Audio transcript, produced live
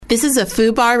This is a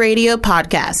FUBAR Radio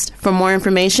podcast. For more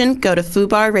information, go to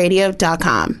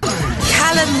FUBARradio.com.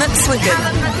 Callum McSwiggan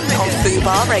on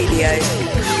FUBAR Radio.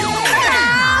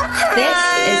 This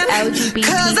is LGBT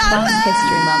Plus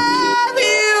History Month.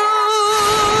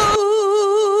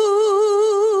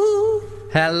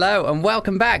 Hello and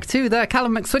welcome back to the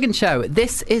Callum McSwiggan Show.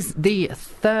 This is the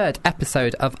third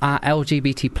episode of our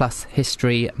LGBT Plus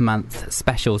History Month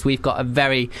specials. We've got a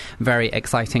very, very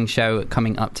exciting show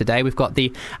coming up today. We've got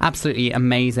the absolutely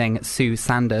amazing Sue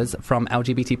Sanders from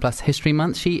LGBT Plus History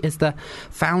Month. She is the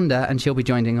founder and she'll be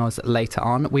joining us later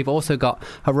on. We've also got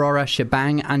Aurora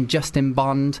Shebang and Justin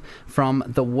Bond from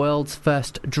the world's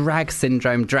first drag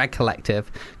syndrome drag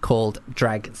collective called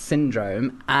Drag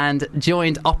Syndrome. And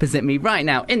joined opposite me right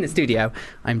now in the studio,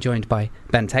 I'm joined by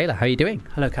Ben Taylor. How are you doing?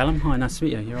 Hello, Callum. Hi, nice to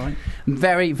meet you. You all right?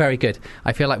 Very, very good.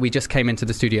 I feel like we just came into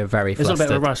the studio very flustered. It was a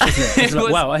bit of a rush, wasn't it? It was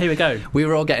like, wow, here we go. We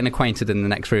were all getting acquainted in the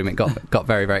next room. It got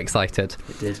very, very excited.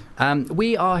 It did.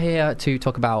 We are here to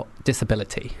talk about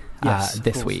disability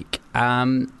this week.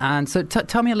 And so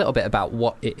tell me a little bit about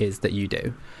what it is that you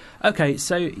do. Okay,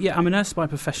 so yeah, I'm a nurse by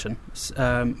profession,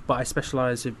 but I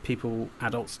specialise with people,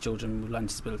 adults, children with learning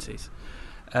disabilities.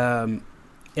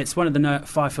 It's one of the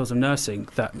 5 fields of nursing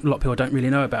that a lot of people don't really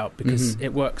know about because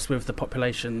it works with the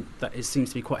population that seems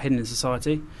to be quite hidden in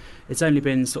society. It's only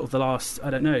been sort of the last,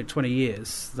 20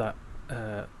 years that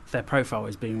their profile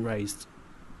is being raised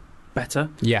better.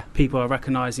 Yeah. People are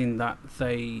recognising that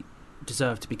they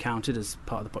deserve to be counted as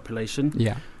part of the population.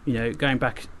 Yeah. You know, going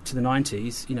back to the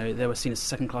 90s, you know, they were seen as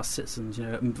second-class citizens, you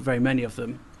know, and very many of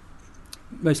them,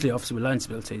 mostly obviously with learning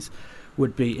disabilities,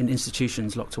 would be in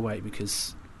institutions locked away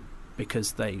because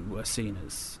they were seen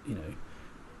as, you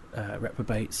know,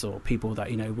 reprobates or people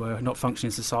that, you know, were not functioning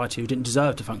in society, who didn't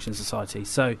deserve to function in society.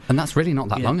 So, and that's really not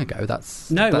that long ago. That's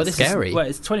scary.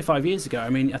 It's 25 years ago. I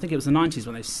mean, I think it was the 90s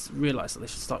when they realised that they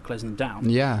should start closing them down.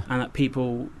 Yeah. And that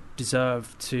people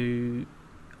deserve to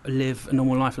live a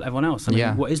normal life like everyone else. I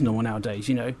mean, what is normal nowadays?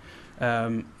 You know,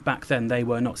 back then they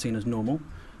were not seen as normal.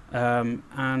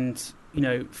 And, you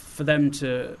know, for them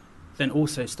to then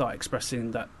also start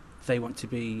expressing that they want to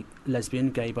be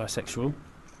lesbian, gay, bisexual,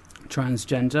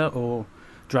 transgender, or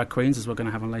drag queens, as we're going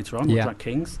to have on later on, or drag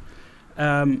kings.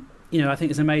 You know, I think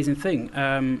it's an amazing thing.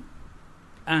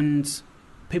 And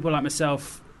people like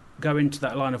myself go into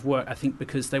that line of work, I think,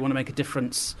 because they want to make a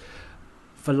difference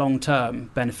for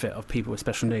long-term benefit of people with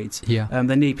special needs. Yeah.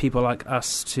 They need people like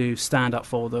us to stand up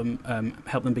for them,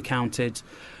 help them be counted,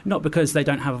 not because they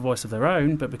don't have a voice of their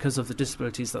own, but because of the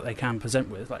disabilities that they can present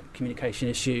with, like communication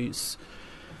issues,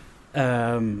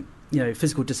 you know,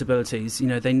 physical disabilities. You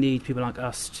know, they need people like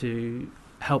us to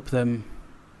help them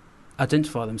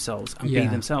identify themselves and be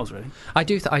themselves. Really, I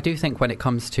do think when it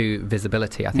comes to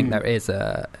visibility, I think there is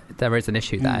an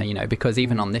issue there. You know, because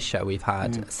even on this show, we've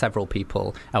had several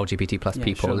people, LGBT plus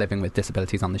people, living with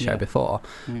disabilities on the show before.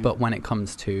 But when it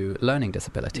comes to learning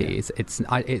disabilities, it's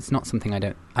not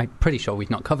something I'm pretty sure we've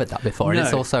not covered that before. No, and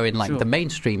it's also in the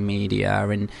mainstream media,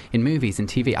 in movies and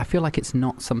TV. I feel like it's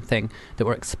not something that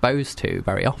we're exposed to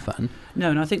very often. No,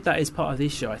 and I think that is part of the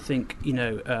issue. I think, you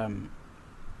know,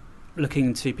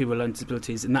 looking to people with learning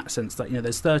disabilities in that sense, that, you know,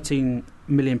 there's 13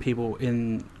 million people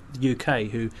in the UK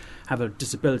who have a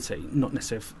disability, not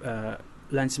necessarily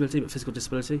learning disability, but physical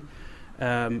disability.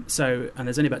 And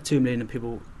there's only about 2 million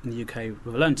people in the UK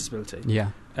with a learning disability.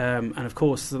 Yeah. And of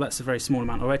course, that's a very small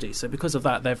amount already. So because of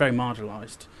that, they're very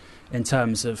marginalised in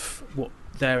terms of what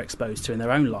they're exposed to in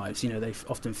their own lives. You know, they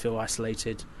often feel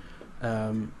isolated,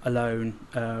 alone,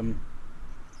 and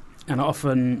are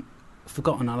often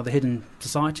forgotten out of the hidden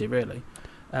society, really.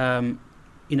 You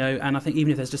know, and I think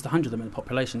even if there's just 100 of them in the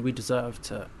population, we deserve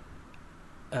to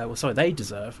they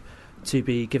deserve to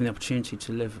be given the opportunity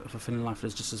to live a fulfilling life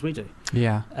just as we do.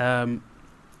 Yeah.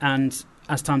 And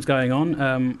as time's going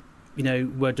on, you know,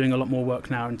 we're doing a lot more work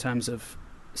now in terms of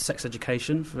sex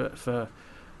education for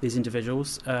these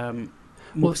individuals.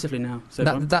 More specifically now. So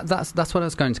that's what I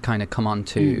was going to kind of come on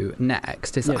to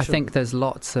next. I think there's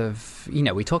lots of, you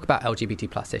know, we talk about LGBT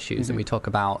plus issues and we talk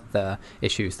about the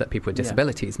issues that people with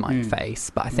disabilities might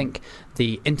face, but I think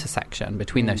the intersection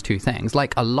between those two things,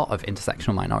 like a lot of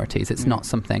intersectional minorities, it's not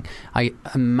something, I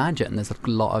imagine there's a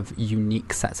lot of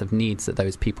unique sets of needs that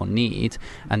those people need,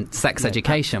 and sex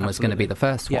education was going to be the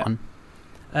first one.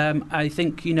 I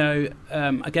think, you know,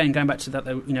 again, going back to that,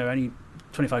 you know, only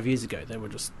 25 years ago they were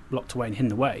just locked away and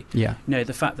hidden away. Yeah. You know,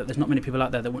 the fact that there's not many people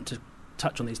out there that want to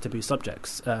touch on these taboo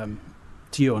subjects, to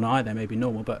you and I, they may be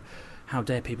normal, but how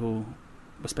dare people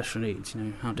with special needs, you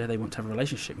know, how dare they want to have a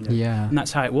relationship, you know? Yeah. And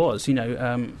that's how it was, you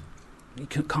know. You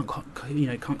can't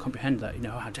comprehend that, you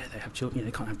know, how dare they have children, you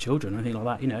know, they can't have children or anything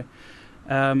like that, you know.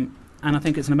 I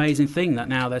think it's an amazing thing that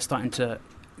now they're starting to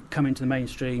come into the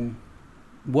mainstream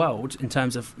world in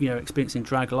terms of, you know, experiencing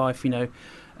drag life. You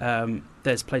know,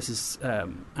 there's places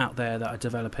out there that are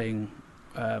developing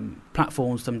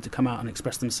platforms for them to come out and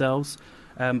express themselves.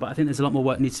 But I think there's a lot more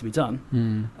work needs to be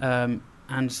done.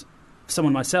 And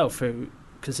someone myself who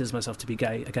considers myself to be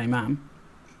gay, a gay man,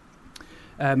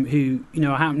 who, you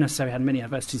know, I haven't necessarily had many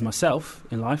adversities myself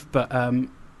in life, but,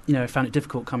 you know, I found it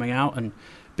difficult coming out and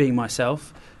being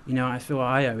myself. You know, I feel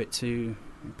I owe it to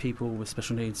people with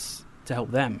special needs to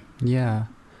help them. Yeah.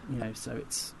 You know, so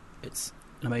it's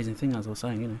an amazing thing, as I was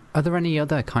saying, you know. Are there any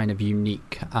other kind of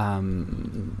unique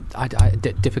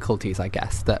difficulties, I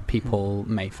guess, that people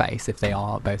may face if they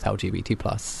are both LGBT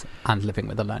plus and living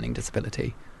with a learning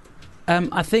disability?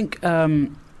 I think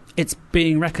it's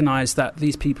being recognised that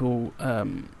these people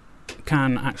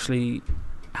can actually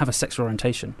have a sexual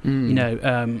orientation. You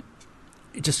know,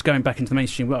 just going back into the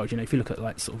mainstream world, you know, if you look at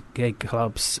like sort of gay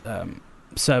clubs,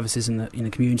 services in the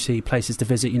community, places to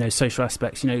visit, you know, social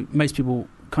aspects, you know, most people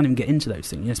can't even get into those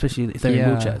things, you know, especially if they're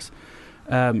in wheelchairs.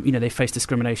 You know, they face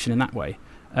discrimination in that way.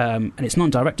 And it's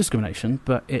non-direct discrimination,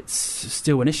 but it's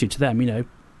still an issue to them, you know.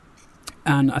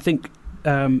 And I think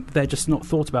they're just not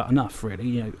thought about enough, really,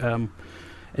 you know.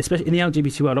 Especially in the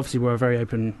LGBT world, obviously we're a very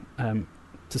open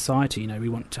society, you know, we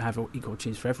want to have equal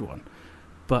opportunities for everyone.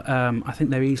 But I think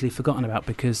they're easily forgotten about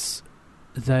because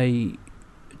they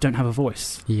don't have a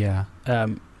voice. Yeah.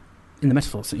 In the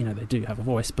metaphors, you know, they do have a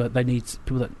voice, but they need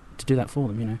people to do that for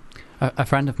them, you know. A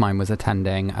friend of mine was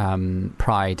attending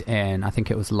Pride in, I think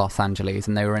it was Los Angeles,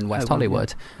 and they were in West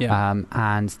Hollywood. Yeah.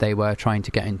 And they were trying to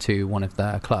get into one of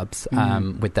the clubs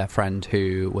with their friend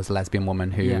who was a lesbian woman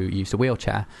who used a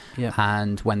wheelchair. Yeah.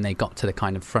 And when they got to the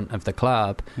kind of front of the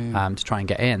club to try and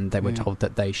get in, they were told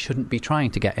that they shouldn't be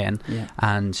trying to get in. Yeah.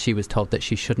 And she was told that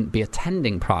she shouldn't be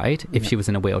attending Pride if she was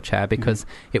in a wheelchair because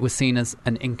it was seen as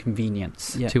an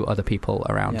inconvenience to other people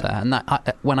around her. And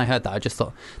that, when I heard that, I just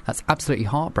thought, that's absolutely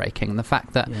heartbreaking. And the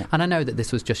fact that, and I know that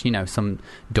this was just, you know, some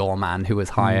doorman who was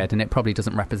hired, and it probably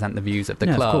doesn't represent the views of the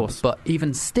club, of course. But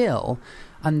even still,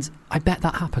 and I bet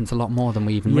that happens a lot more than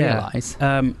we even realise.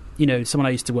 You know, someone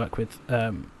I used to work with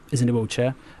is in a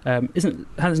wheelchair, hasn't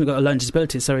got a learning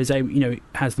disability, so is able, you know,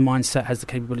 has the mindset, has the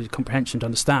capability of comprehension to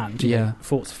understand you know,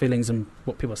 thoughts, feelings, and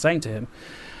what people are saying to him.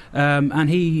 And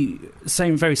he,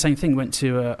 very same thing, went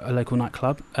to a local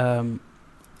nightclub,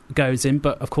 goes in,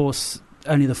 but of course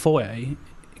only the foyer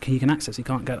he can access. He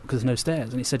can't get up because there's no stairs.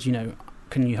 And he said, you know,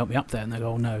 can you help me up there? And they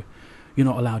go, oh no, you're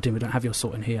not allowed in. We don't have your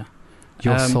sort in here.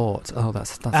 Your sort? Oh,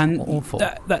 that's awful.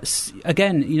 That's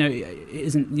again, you know, it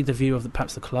isn't the view of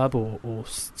perhaps the club or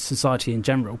society in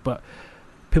general, but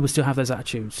people still have those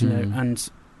attitudes, you know. And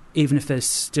even if there's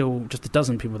still just a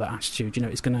dozen people with that attitude, you know,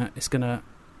 it's gonna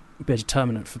be a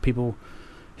determinant for people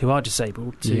who are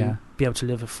disabled to be able to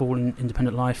live a full and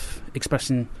independent life,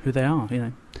 expressing who they are, you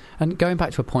know. And going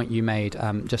back to a point you made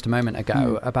just a moment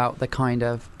ago about the kind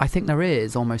of, I think there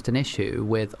is almost an issue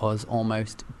with us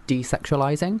almost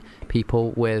desexualizing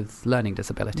people with learning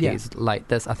disabilities.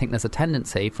 Like I think there's a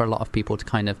tendency for a lot of people to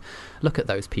kind of look at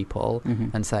those people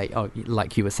and say, oh,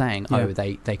 like you were saying, oh,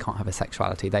 they can't have a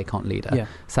sexuality, they can't lead a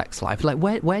sex life. Like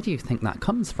where do you think that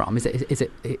comes from?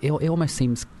 It almost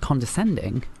seems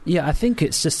condescending. Yeah, I think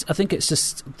it's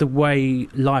just the way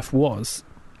life was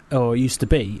or used to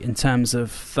be, in terms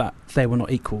of that they were not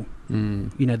equal.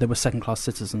 You know, they were second-class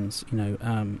citizens, you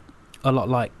know, a lot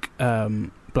like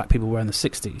black people were in the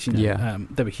 60s, you know.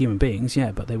 They were human beings,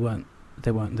 but they weren't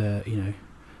the, you know,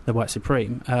 the white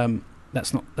supreme.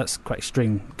 That's quite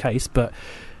extreme case, but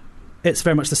it's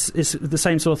very much it's the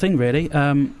same sort of thing, really.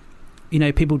 You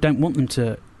know, people don't want them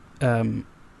to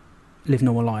live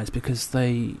normal lives because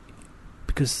they're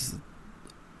just,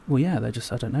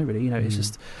 I don't know, really, you know. It's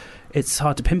just, it's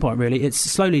hard to pinpoint, really. It's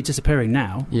slowly disappearing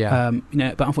now. You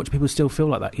know, but unfortunately people still feel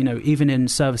like that, you know. Even in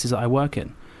services that I work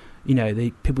in, you know,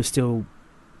 people still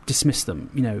dismiss them,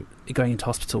 you know. Going into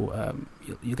hospital,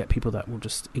 you get people that will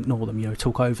just ignore them, you know,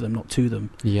 talk over them, not to them.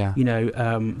 You know,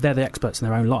 they're the experts in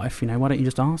their own life, you know. Why don't you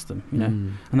just ask them, you know?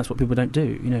 And that's what people don't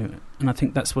do, you know. And I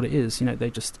think that's what it is, you know. There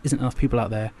just isn't enough people out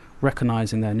there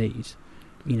recognising their need,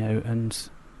 you know, and,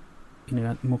 you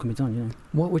know, more can be done, you know.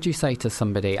 What would you say to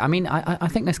somebody? I mean, I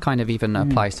think this kind of even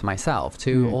applies to myself,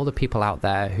 to all the people out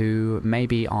there who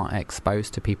maybe aren't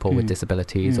exposed to people with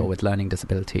disabilities or with learning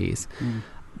disabilities.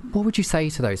 What would you say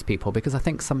to those people? Because I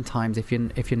think sometimes if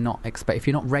you're not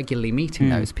regularly meeting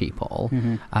those people,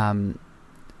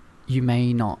 you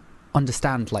may not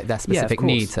understand like their specific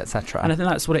needs, etc. And I think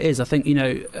that's what it is. I think,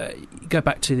 you go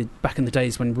back in the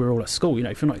days when we were all at school,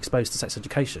 if you're not exposed to sex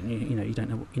education, you don't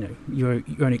know, you're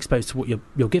only exposed to what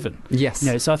you're given. Yes.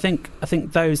 So I think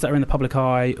those that are in the public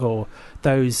eye, or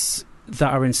those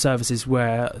that are in services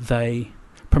where they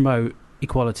promote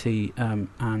equality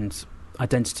and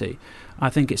identity, I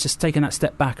think it's just taking that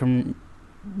step back and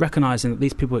recognising that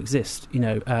these people exist.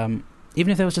 Even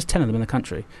if there was just 10 of them in the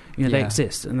country, they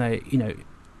exist, and they,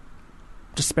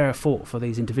 just spare a thought for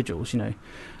these individuals,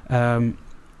 and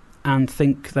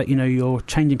think that, you're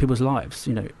changing people's lives.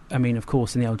 Of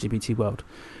course, in the LGBT world,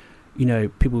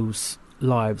 people's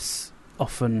lives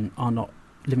often are not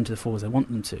living to the full as they want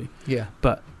them to. Yeah.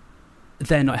 But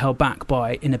they're not held back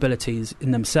by inabilities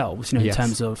in themselves, in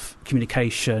terms of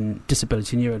communication,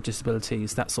 disability,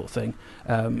 neurodisabilities, that sort of thing,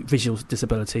 visual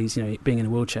disabilities, being in a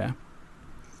wheelchair.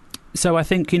 So I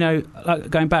think,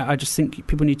 going back, I just think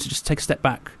people need to just take a step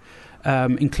back,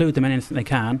 include them in anything they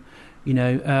can,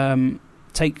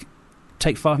 take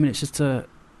 5 minutes just to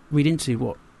read into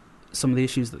what some of the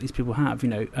issues that these people have,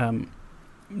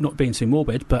 not being too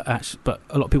morbid, but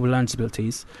a lot of people with learning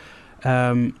disabilities,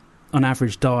 on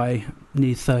average, die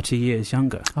near 30 years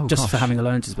younger, for having a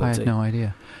learning disability. I had no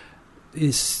idea.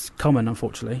 It's common,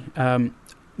 unfortunately.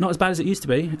 Not as bad as it used to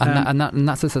be. And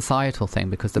that's a societal thing,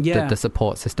 because the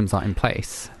support systems aren't in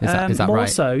place. Is that more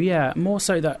right? More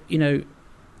so that,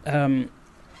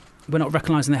 we're not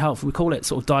recognising their health. We call it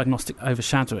sort of diagnostic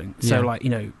overshadowing. So,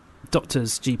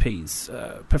 doctors,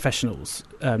 GPs, professionals,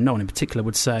 no one in particular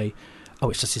would say,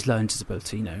 it's just his learning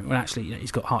disability, when actually,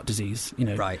 he's got heart disease,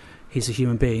 Right. He's a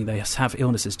human being. They have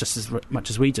illnesses just as much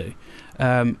as we do.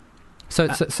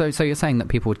 So you're saying that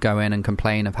people would go in and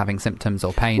complain of having symptoms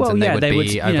or pains, and they would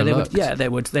be overlooked?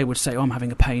 They would say, I'm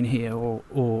having a pain here,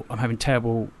 or I'm having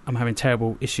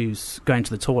terrible issues going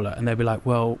to the toilet, and they'd be like,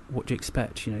 well, what do you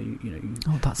expect?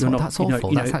 That's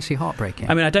awful. That's actually heartbreaking.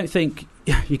 I don't think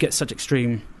you get such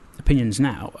extreme opinions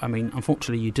now.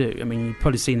 Unfortunately, you do. You've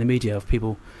probably seen in the media of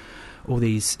people, all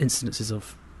these incidences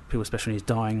of people, especially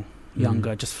dying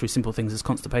younger, just through simple things as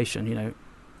constipation.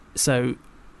 So.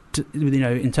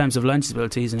 In terms of learning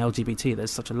disabilities and LGBT, there's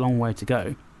such a long way to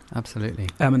go. Absolutely.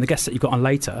 And the guests that you've got on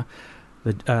later,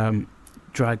 the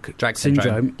drag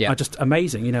syndrome, are just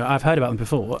amazing. I've heard about them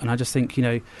before, and I just think,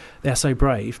 they're so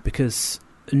brave, because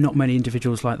not many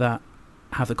individuals like that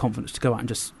have the confidence to go out and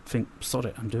just think, sod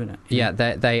it, I'm doing it. Yeah,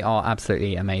 they are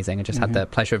absolutely amazing. I just had the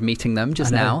pleasure of meeting them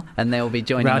just now, and they will be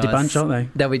joining us. Rowdy bunch, aren't they?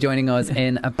 They'll be joining us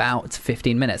in about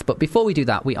 15 minutes. But before we do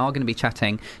that, we are going to be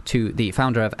chatting to the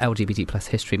founder of LGBT Plus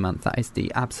History Month. That is the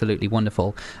absolutely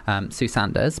wonderful Sue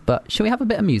Sanders. But should we have a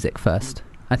bit of music first?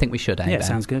 I think we should, Yeah, Ben?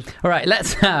 Sounds good. All right,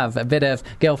 let's have a bit of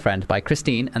Girlfriend by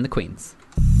Christine and the Queens.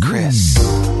 Chris.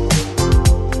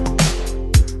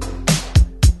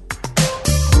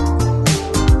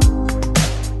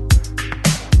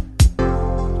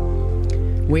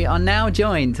 We are now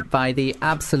joined by the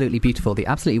absolutely beautiful, the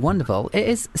absolutely wonderful. It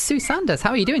is Sue Sanders. How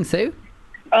are you doing, Sue?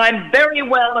 I'm very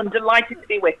well and delighted to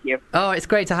be with you. Oh, it's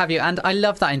great to have you. And I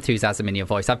love that enthusiasm in your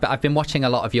voice. I've been watching a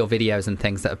lot of your videos and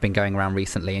things that have been going around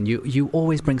recently, and you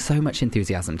always bring so much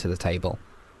enthusiasm to the table.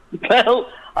 Well,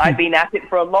 I've been at it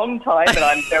for a long time, and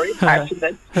I'm very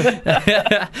passionate.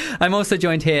 I'm also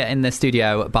joined here in the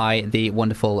studio by the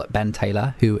wonderful Ben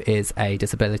Taylor, who is a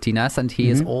disability nurse, and he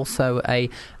is also a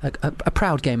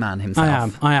proud gay man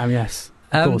himself. I am, yes.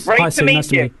 Of course. Great Hi, to Sue.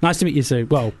 meet you. Nice to meet you, Sue.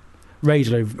 Well,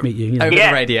 radio meet you. Over the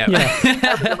radio.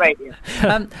 Yeah. Over the radio.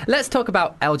 Let's talk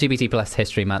about LGBT Plus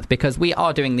History Month, because we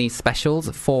are doing these specials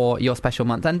for your special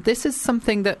month, and this is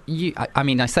something that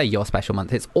I say your special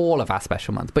month, it's all of our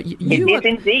special month, but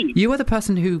indeed. You are the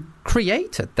person who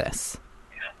created this.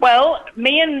 Well,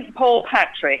 me and Paul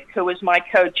Patrick, who was my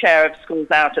co-chair of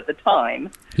Schools Out at the time,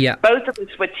 both of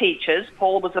us were teachers.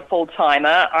 Paul was a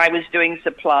full-timer. I was doing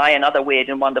supply and other weird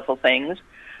and wonderful things.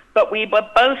 But we were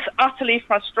both utterly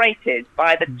frustrated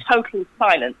by the total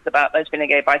silence about lesbian,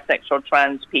 gay, bisexual,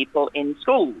 trans people in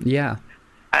schools. Yeah.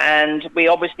 And we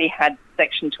obviously had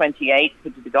Section 28,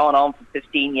 which had gone on for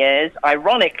 15 years.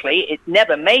 Ironically, it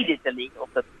never made it illegal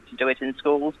to do it in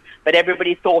schools, but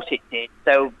everybody thought it did.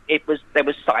 So there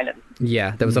was silence.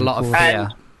 Yeah, there was a lot of fear.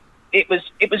 And it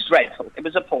was dreadful. It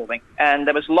was appalling. And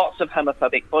there was lots of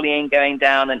homophobic bullying going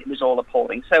down, and it was all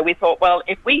appalling. So we thought, well,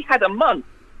 if we had a month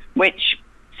which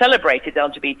celebrated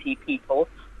LGBT people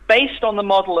based on the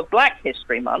model of Black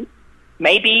History Month,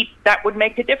 maybe that would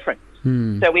make a difference.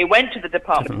 So we went to the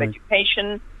Department of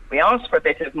Education, we asked for a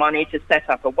bit of money to set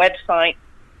up a website,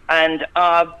 and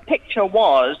our picture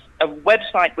was a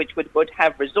website which would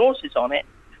have resources on it,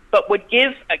 but would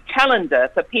give a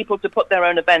calendar for people to put their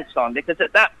own events on, because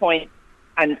at that point,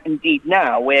 and indeed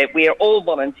now, we are all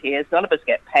volunteers. None of us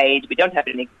get paid. We don't have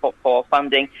any for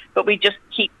funding, but we just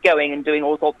keep going and doing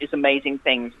all these amazing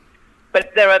things.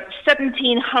 But there are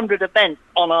 1,700 events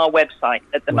on our website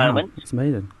at the moment. That's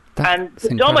amazing. And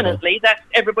predominantly, that's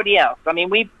everybody else. I mean,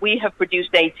 we have produced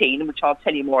 18, which I'll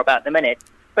tell you more about in a minute.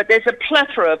 But there's a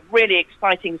plethora of really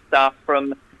exciting stuff,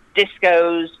 from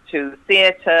discos to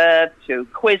theatre to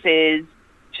quizzes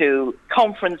to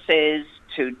conferences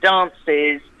to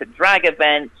dances to drag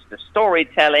events to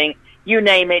storytelling. You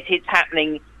name it, it's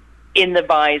happening in the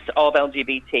guise of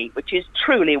LGBT, which is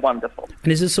truly wonderful.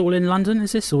 And is this all in London, or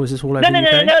is this all over the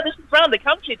UK? No, this is around the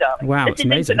country, darling. Wow, this it's is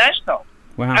amazing. International.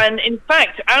 Wow. And in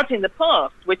fact, Out in the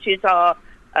Past, which is our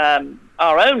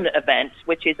own event,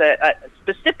 which is a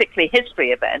specifically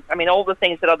history event. I mean, all the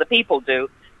things that other people do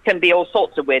can be all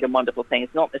sorts of weird and wonderful things,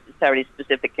 not necessarily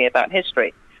specifically about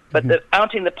history. But the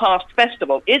Out in the Past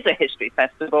Festival is a history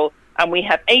festival, and we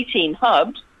have 18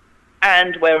 hubs,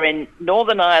 and we're in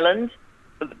Northern Ireland,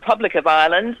 the Republic of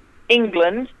Ireland,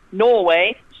 England,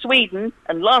 Norway, Sweden,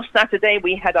 and last Saturday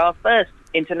we had our first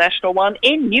international one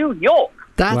in New York.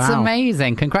 That's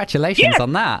amazing. Congratulations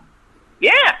on that.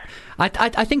 Yeah.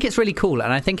 I think it's really cool,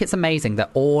 and I think it's amazing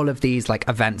that all of these like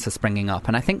events are springing up.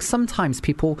 And I think sometimes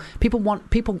people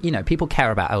care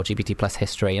about LGBT plus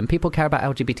history, and people care about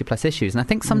LGBT plus issues. And I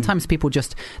think sometimes people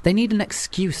they need an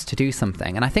excuse to do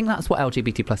something. And I think that's what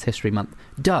LGBT plus History Month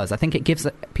does. I think it gives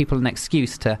people an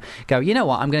excuse to go, you know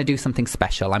what, I'm going to do something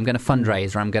special. I'm going to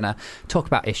fundraise, or I'm going to talk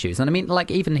about issues. And I mean,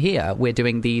 like, even here, we're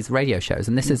doing these radio shows,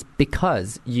 and this is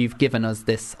because you've given us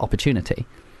this opportunity.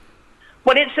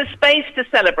 Well, it's a space to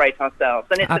celebrate ourselves,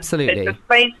 and it's a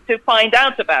space to find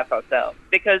out about ourselves,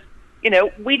 because, you know,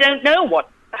 we don't know what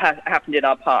has happened in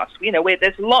our past. You know,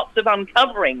 there's lots of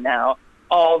uncovering now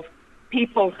of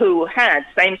people who had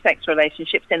same-sex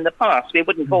relationships in the past. We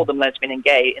wouldn't call them lesbian and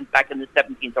gay back in the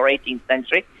 17th or 18th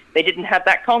century. They didn't have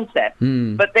that concept,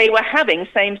 but they were having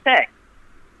same-sex.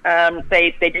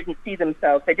 They didn't see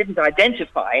themselves, they didn't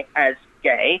identify as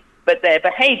gay, but their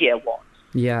behavior was.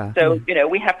 Yeah. So, you know,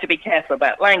 we have to be careful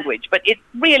about language. But it's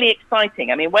really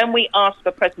exciting. I mean, when we asked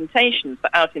for presentations for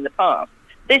Out in the Past,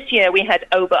 this year we had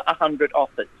over 100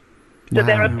 offers. So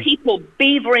there are people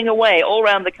beavering away all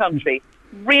around the country,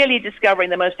 really discovering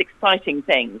the most exciting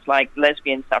things, like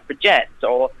lesbian suffragettes,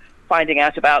 or finding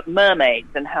out about mermaids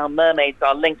and how mermaids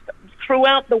are linked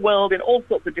throughout the world in all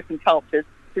sorts of different cultures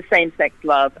to same-sex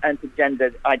love and to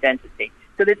gender identity.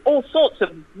 So there's all sorts of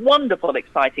wonderful,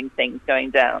 exciting things going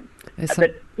down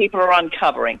that people are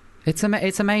uncovering. It's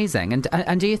amazing.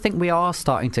 And do you think we are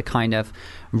starting to kind of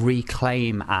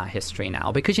reclaim our history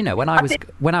now? Because, you know, when I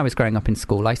was growing up in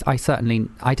school, I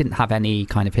didn't have any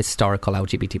kind of historical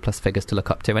LGBT plus figures to look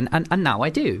up to, and now I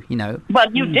do, you know.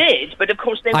 Well, you did, but of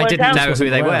course they weren't. I didn't know who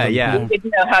they were, yeah. You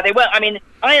didn't know how they were. I mean,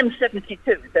 I am 72,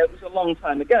 so it was a long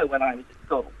time ago when I was at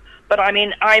school. But, I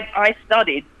mean, I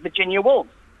studied Virginia Woolf,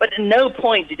 but at no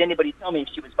point did anybody tell me if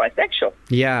she was bisexual.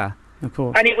 Yeah. Of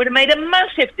course. And it would have made a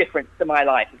massive difference to my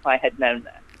life if I had known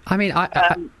that. I mean,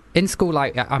 in school,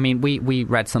 we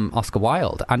read some Oscar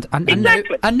Wilde, and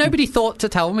exactly. and nobody thought to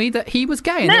tell me that he was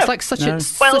gay. And it's like such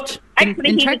actually,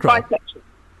 integral. he was bisexual.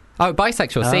 Oh,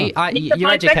 bisexual. See, you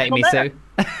educate me, Sue.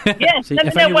 Yes. See,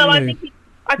 Well, I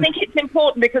think it's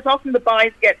important, because often the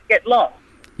bis get lost.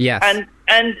 Yes.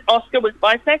 And Oscar was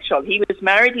bisexual. He was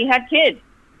married. He had kids.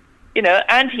 You know,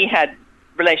 and he had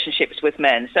relationships with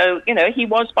men. So, you know, he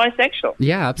was bisexual.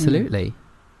 Yeah, absolutely.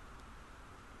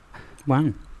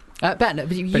 Wow. Ben,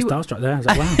 you starstruck there. I was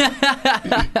like,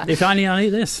 wow. If only I knew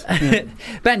this. Yeah.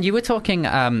 Ben, you were talking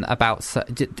about.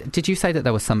 Did you say that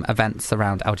there were some events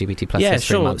around LGBT plus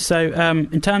History Month? So,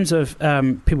 in terms of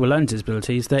people with learning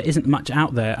disabilities, there isn't much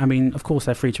out there. I mean, of course,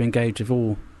 they're free to engage with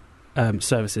all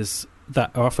services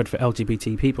that are offered for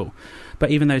LGBT people, but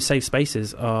even those safe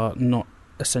spaces are not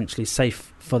essentially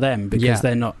safe for them, because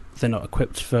they're not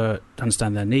equipped to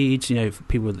understand their needs. You know, for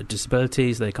people with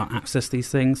disabilities, they can't access these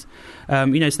things. You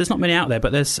know, so there's not many out there,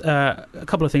 but there's a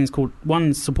couple of things called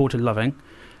Supported Loving.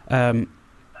 They're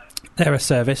a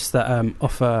service that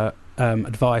offer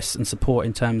advice and support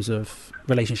in terms of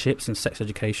relationships and sex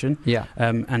education. Yeah.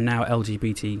 And now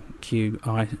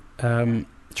LGBTQI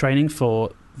training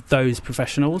for those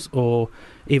professionals, or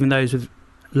even those with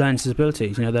learning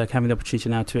disabilities. You know, they're having the opportunity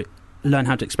now to learn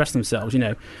how to express themselves. You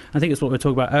know, I think it's what we were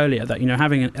talking about earlier, that, you know,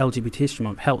 having an LGBT History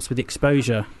Month helps with the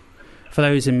exposure for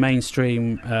those in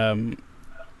mainstream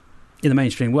in the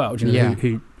mainstream world, you know,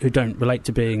 who don't relate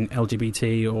to being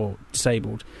LGBT or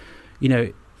disabled. You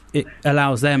know, it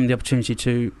allows them the opportunity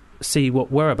to see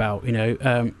what we're about. You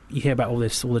know, you hear about all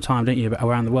this all the time, don't you,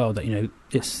 around the world, that, you know,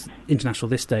 it's international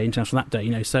this day, international that day.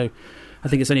 You know, so I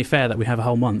think it's only fair that we have a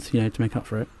whole month, to make up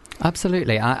for it.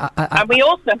 Absolutely. And we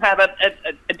also have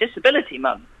a disability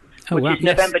month, which is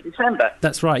November, December.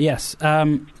 That's right, yes.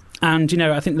 And,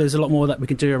 I think there's a lot more that we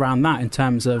can do around that in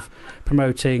terms of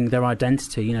promoting their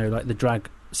identity, like the drag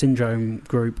syndrome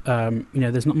group.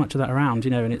 There's not much of that around,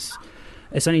 and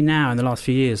it's only now in the last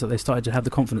few years that they started to have the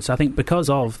confidence. So I think because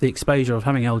of the exposure of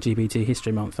having LGBT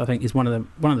History Month, I think is one of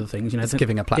the things. It's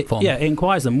giving a platform. It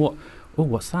inquires them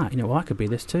what's that? I could be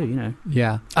this too.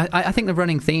 Yeah, I think the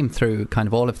running theme through kind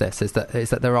of all of this is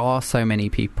that there are so many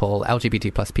people,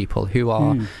 LGBT plus people, who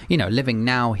are living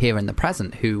now here in the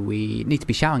present, who we need to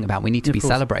be shouting about, we need to be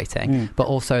celebrating, but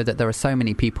also that there are so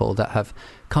many people that have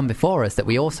come before us that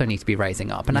we also need to be raising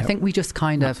up. And I think we just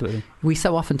kind of we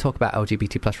so often talk about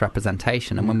LGBT plus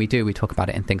representation, and when we do, we talk about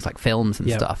it in things like films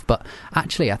and stuff. But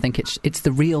actually, I think it's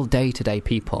the real day-to-day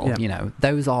people.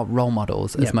 Those are role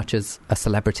models as much as a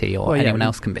celebrity or anyone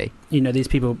else can be. These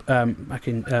people back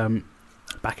in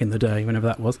the day, whenever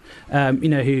that was,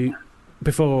 who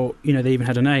before they even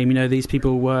had a name, these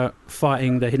people were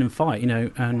fighting the hidden fight,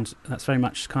 and that's very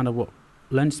much kind of what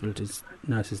learning disabilities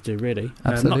nurses do, really.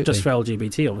 Not just for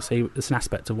LGBT, obviously, it's an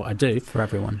aspect of what I do for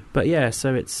everyone. But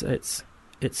so it's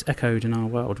echoed in our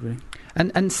world, really.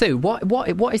 And Sue,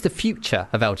 what is the future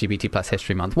of LGBT plus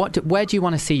History Month? Where do you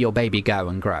want to see your baby go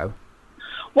and grow?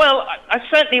 Well, I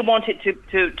certainly want it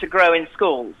to grow in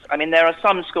schools. I mean, there are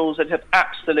some schools that have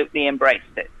absolutely embraced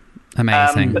it.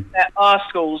 Amazing. But there are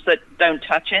schools that don't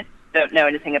touch it, don't know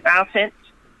anything about it.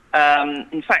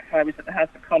 In fact, I was at the House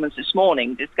of Commons this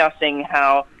morning discussing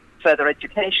how further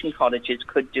education colleges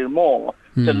could do more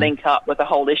to link up with the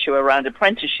whole issue around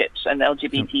apprenticeships and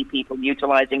LGBT people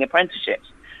utilising apprenticeships.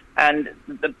 And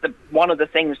one of the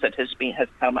things that has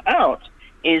come out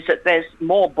is that there's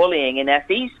more bullying in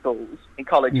FE schools, in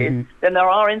colleges, than there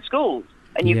are in schools.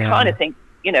 And you kind of think,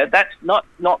 that's not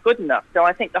good enough. So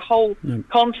I think the whole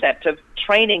concept of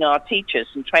training our teachers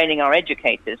and training our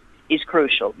educators is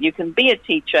crucial. You can be a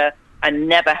teacher and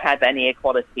never have any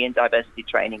equality and diversity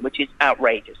training, which is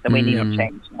outrageous, and we need to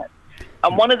change that.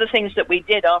 And one of the things that we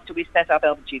did after we set up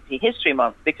LGBT History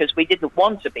Month, because we didn't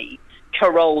want to be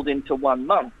rolled into 1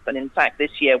 month, and in fact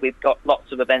this year we've got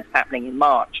lots of events happening in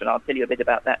March, and I'll tell you a bit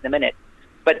about that in a minute.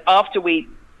 But after we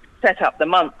set up the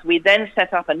month, we then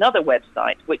set up another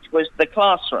website, which was the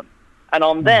Classroom. And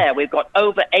on there, we've got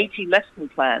over 80 lesson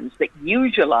plans that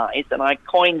usualise, and I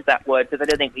coined that word because I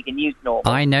don't think we can use normal.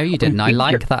 I know you didn't. I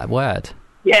like that word.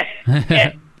 Yes,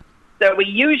 yes. So we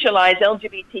usualise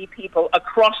LGBT people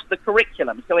across the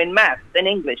curriculum. So in maths, in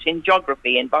English, in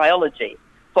geography, in biology,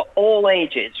 for all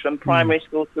ages, from primary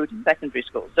school through to secondary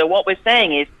school. So what we're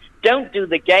saying is, don't do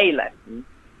the gay lesson.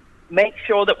 Make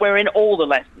sure that we're in all the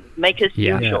lessons. Make us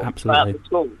usual throughout the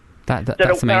school. That's so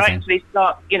amazing. We're actually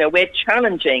we're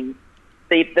challenging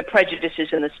the prejudices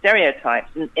and the stereotypes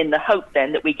in the hope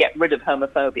then that we get rid of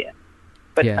homophobia.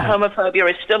 But homophobia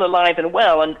is still alive and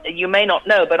well, and you may not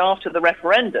know, but after the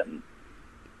referendum,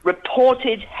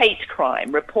 reported hate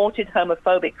crime, reported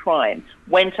homophobic crime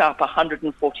went up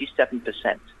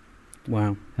 147%.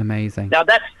 Wow. Amazing. Now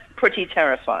that's pretty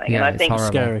terrifying. Yeah, and I think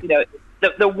scary.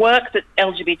 The work that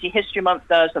LGBT History Month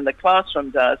does and the Classroom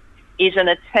does is an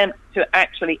attempt to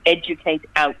actually educate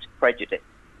out prejudice.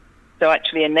 So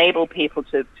actually enable people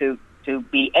to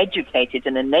be educated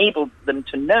and enable them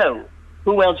to know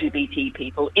who LGBT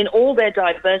people in all their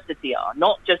diversity are,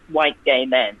 not just white gay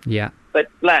men, but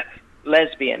black,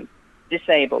 lesbian,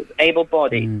 disabled,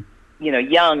 able-bodied,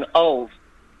 young, old,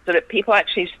 so that people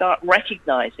actually start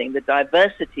recognizing the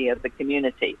diversity of the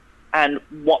community and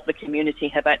what the community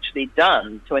have actually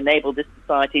done to enable this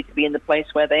society to be in the place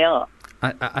where they are.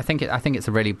 I think it's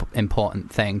a really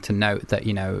important thing to note that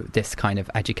this kind of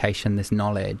education, this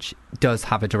knowledge, does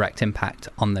have a direct impact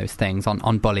on those things,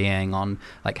 on bullying, on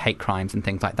like hate crimes and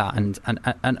things like that, and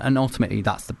ultimately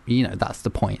that's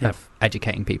the point of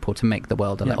educating people to make the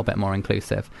world a little bit more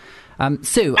inclusive.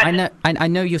 Sue, I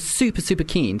know you're super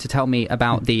keen to tell me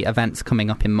about the events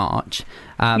coming up in March.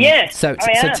 Yes, so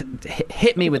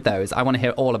hit me with those. I want to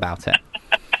hear all about it.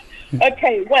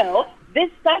 Okay, well, this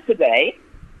Saturday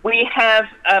we have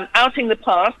Outing the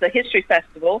Past, the History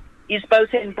Festival, is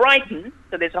both in Brighton,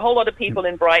 so there's a whole lot of people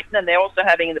in Brighton, and they're also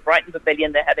having in the Brighton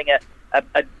Pavilion, they're having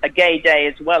a gay day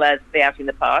as well as the Outing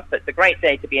the Past, but it's a great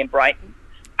day to be in Brighton.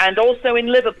 And also in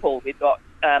Liverpool, we've got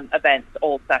events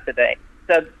all Saturday.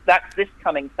 So that's this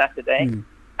coming Saturday.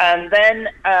 And then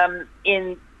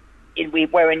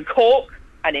we're in Cork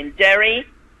and in Derry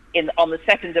on the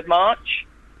 2nd of March.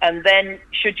 And then,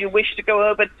 should you wish to go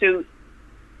over to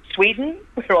Sweden,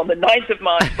 we're on the 9th of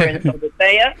March, we're in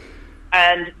Solidea.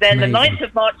 And then the 9th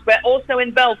of March, we're also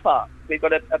in Belfast. we've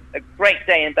got a great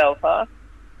day in Belfast.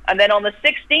 And then on the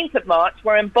 16th of March,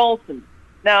 we're in Bolton.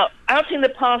 Now, Out in the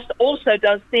Past also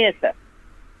does theatre.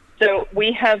 So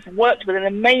we have worked with an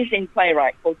amazing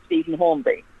playwright called Stephen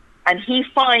Hornby. And he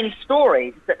finds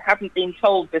stories that haven't been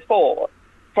told before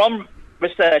from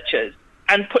researchers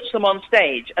and puts them on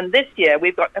stage. And this year,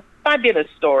 we've got a fabulous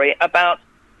story about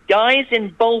guys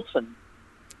in Bolton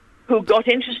who got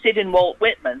interested in Walt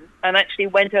Whitman and actually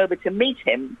went over to meet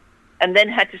him and then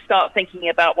had to start thinking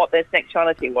about what their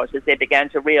sexuality was as they began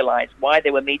to realize why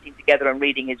they were meeting together and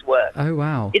reading his work. Oh,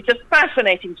 wow. It's a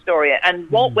fascinating story, and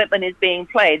Walt Whitman is being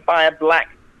played by a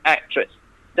black actress.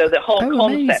 So the whole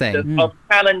concept of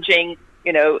challenging,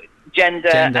 gender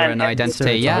and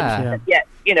identity, yeah,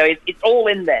 it's all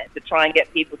in there to try and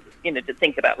get people to, to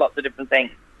think about lots of different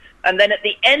things. And then at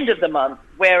the end of the month,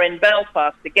 we're in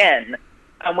Belfast again,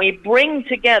 and we bring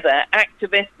together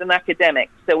activists and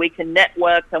academics so we can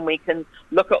network and we can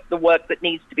look at the work that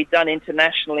needs to be done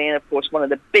internationally. And, of course, one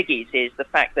of the biggies is the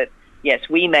fact that, yes,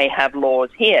 we may have laws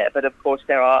here, but, of course,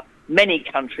 there are many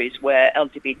countries where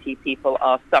LGBT people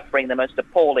are suffering the most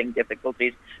appalling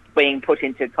difficulties, being put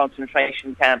into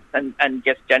concentration camps and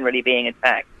just generally being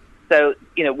attacked. So,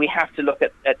 we have to look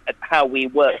at how we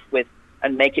work with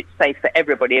and make it safe for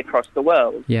everybody across the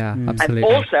world. Yeah, absolutely.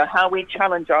 And also how we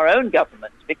challenge our own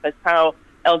governments, because how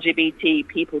LGBT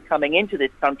people coming into this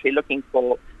country looking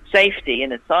for safety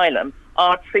and asylum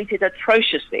are treated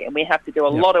atrociously, and we have to do a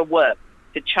lot of work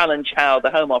to challenge how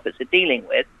the Home Office are dealing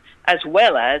with, as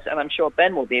well as, and I'm sure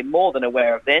Ben will be more than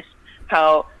aware of this,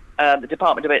 how the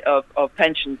Department of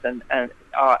Pensions and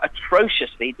are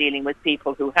atrociously dealing with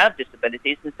people who have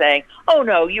disabilities and saying, oh,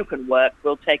 no, you can work,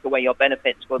 we'll take away your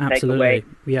benefits, we'll take away,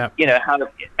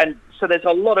 and so there's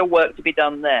a lot of work to be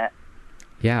done there.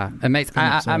 Yeah, amazing.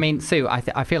 I mean, Sue,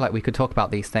 I feel like we could talk about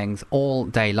these things all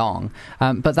day long,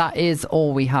 but that is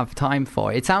all we have time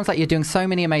for. It sounds like you're doing so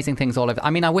many amazing things all over. I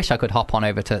mean, I wish I could hop on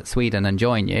over to Sweden and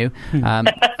join you.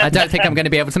 I don't think I'm going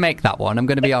to be able to make that one, I'm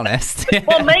going to be honest.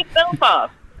 Well, make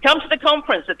Belfast. Come to the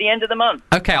conference at the end of the month.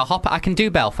 Okay, I can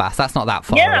do Belfast. That's not that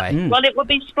far away. Well, it would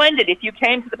be splendid if you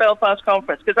came to the Belfast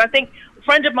conference, because I think a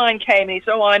friend of mine came and he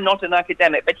said, I'm not an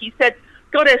academic, but he said,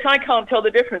 Goddess, I can't tell the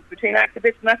difference between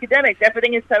activists and academics.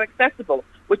 Everything is so accessible,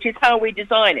 which is how we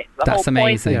design it. That's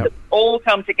amazing. Point is that we all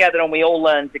come together and we all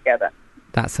learn together.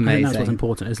 That's amazing. I think that's what's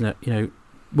important, isn't it?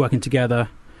 Working together,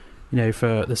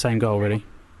 for the same goal, really.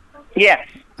 Yes.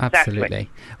 Absolutely. Exactly.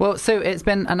 Well, Sue, it's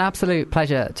been an absolute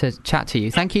pleasure to chat to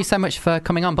you. Thank you so much for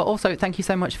coming on, but also thank you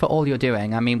so much for all you're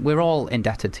doing. I mean, we're all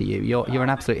indebted to you. You're an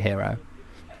absolute hero.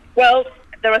 Well,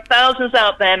 there are thousands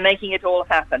out there making it all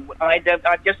happen.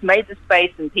 I've just made the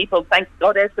space, and people, thank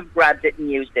Goddess, have grabbed it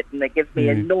and used it, and it gives me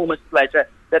enormous pleasure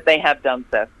that they have done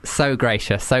so. So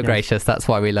gracious, so gracious. That's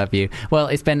why we love you. Well,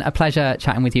 it's been a pleasure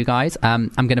chatting with you guys. I'm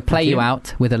going to play you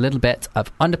out with a little bit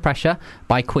of Under Pressure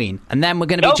by Queen, and then we're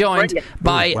going to be joined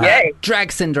by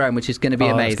Drag Syndrome, which is going to be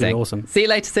amazing. That's gonna be awesome. See you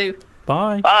later, Sue.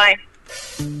 Bye. Bye.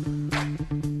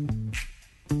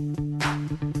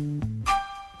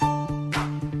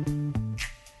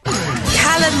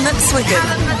 Callum McSwiggan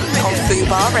on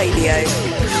Fubar Radio.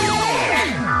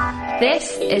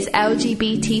 This is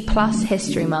LGBT Plus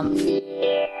History Month.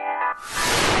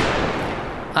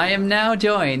 I am now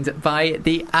joined by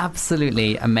the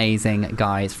absolutely amazing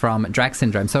guys from Drag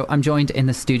Syndrome. So I'm joined in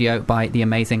the studio by the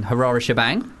amazing Aurora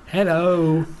Shebang.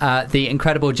 Hello. The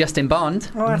incredible Justin Bond.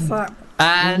 What's that?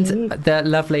 And the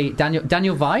lovely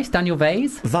Daniel Weiss. Daniel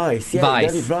Weiss? Weiss, yeah,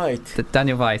 Weiss. that is right.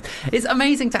 Daniel Weiss. It's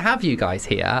amazing to have you guys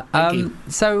here.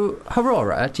 So,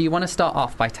 Aurora, do you want to start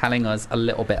off by telling us a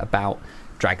little bit about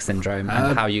Drag Syndrome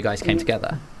and how you guys came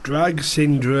together? Drag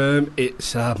Syndrome,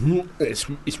 it's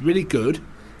really good.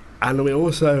 And we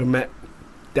also met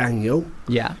Daniel.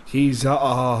 Yeah. He's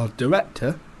our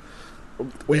director.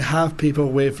 We have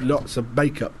people with lots of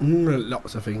makeup,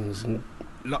 lots of things, and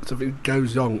lots of it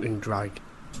goes on in drag.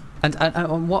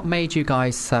 And what made you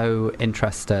guys so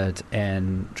interested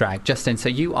in drag? Justin, so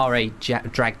you are a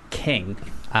drag king.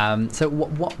 So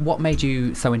what made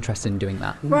you so interested in doing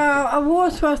that? Well, I've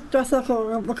always dressed up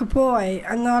like a boy,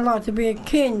 and I like to be a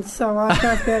king, so I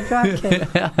tried to be a drag king.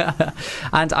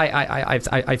 And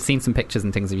I've seen some pictures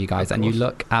and things of you guys, and you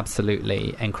look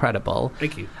absolutely incredible.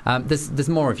 Thank you. There's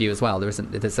more of you as well.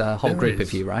 There's a whole group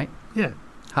of you, right? Yeah.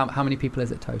 How many people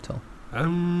is it total? I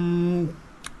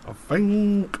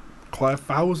think quite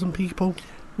 1,000 people.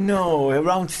 No,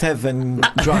 around 7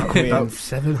 drag queens. About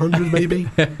 700 maybe.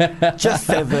 Just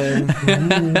 7.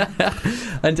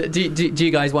 And do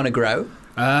you guys want to grow?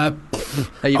 Are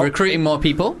you recruiting more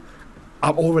people?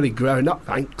 I'm already grown up,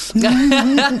 thanks.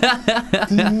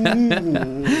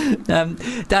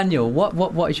 Daniel,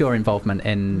 what is your involvement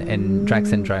in Drag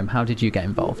Syndrome? How did you get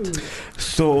involved?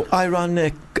 So I run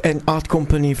an art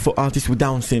company for artists with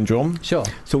Down syndrome. Sure.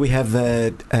 So we have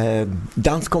a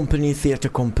dance company, theatre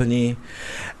company,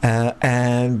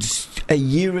 and a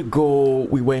year ago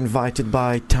we were invited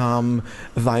by Tam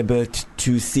Vibert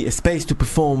to see a space to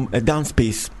perform a dance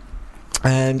piece.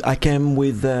 And I came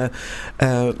with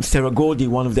Sarah Gordy,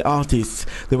 one of the artists.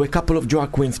 There were a couple of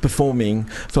drag queens performing.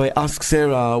 So I asked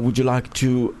Sarah, would you like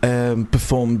to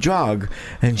perform drag?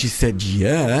 And she said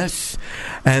yes.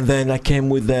 And then I came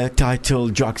with the title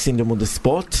Drag Syndrome on the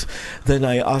Spot. Then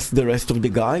I asked the rest of the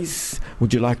guys,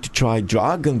 would you like to try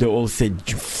drag? And they all said,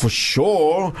 for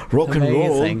sure, rock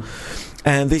Amazing. and roll.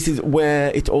 And this is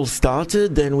where it all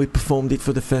started. Then we performed it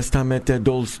for the first time at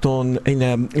Dalston,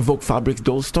 in Vogue Fabrics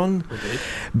Dalston. Okay.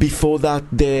 Before that,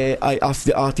 I asked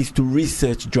the artists to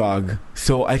research drag.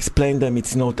 So I explained them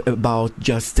it's not about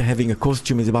just having a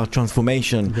costume, it's about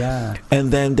transformation. Yeah. And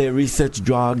then they researched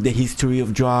drag, the history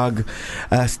of drag,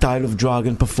 style of drag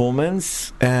and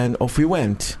performance, and off we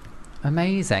went.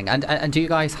 Amazing. And do you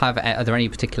guys have, are there any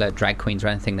particular drag queens or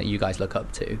anything that you guys look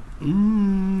up to?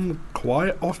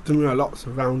 Quite often there are lots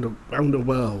around the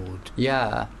world.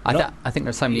 Yeah. I think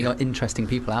there's so many interesting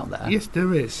people out there. Yes,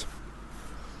 there is.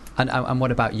 And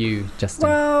what about you, Justin?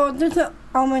 Well,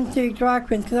 I went to drag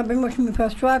queens because I've been watching my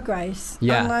first Drag Race.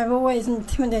 Yeah. And I've always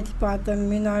intimidated by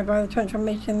them, you know, by the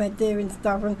transformation they do and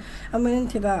stuff, and I'm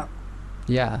into that.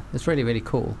 Yeah, it's really, really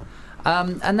cool.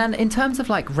 And then in terms of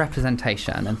like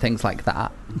representation and things like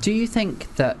that, do you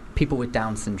think that people with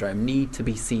Down syndrome need to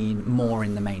be seen more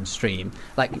in the mainstream?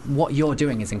 Like, what you're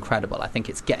doing is incredible. I think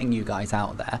it's getting you guys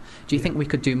out there. Do you think we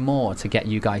could do more to get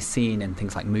you guys seen in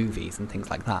things like movies and things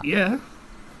like that? Yeah.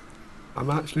 I'm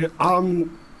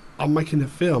making a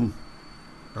film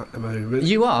at the moment.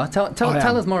 You are? Tell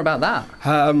us more about that.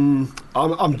 I'm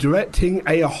directing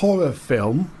a horror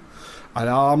film. And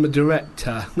I'm a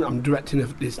director. I'm directing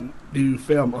this new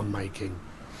film I'm making.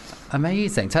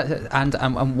 Amazing.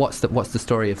 And what's the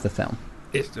story of the film?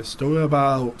 It's the story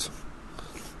about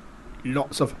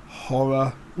lots of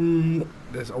horror.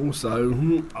 There's also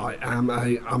I'm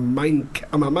a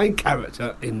main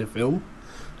character in the film,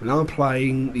 and I'm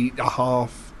playing the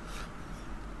half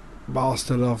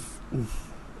master of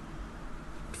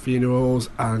funerals,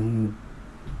 and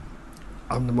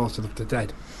I'm the master of the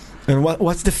dead. And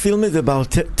what's the film is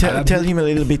about? Tell him a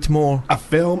little bit more. A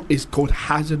film is called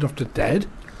Hazard of the Dead.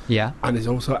 Yeah. And it's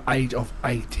also age of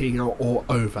 18 or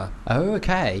over. Oh,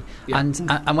 okay. Yeah.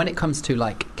 And when it comes to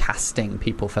like casting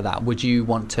people for that, would you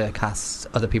want to cast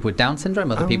other people with Down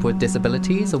syndrome, other people with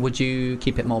disabilities, or would you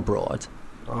keep it more broad?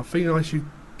 I think I should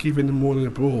give them more than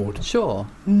a broad. Sure.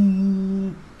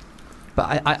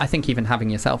 But I think even having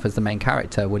yourself as the main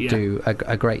character would do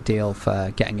a great deal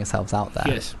for getting yourselves out there.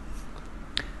 Yes.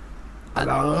 And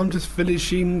I'm just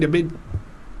finishing the mid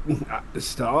at the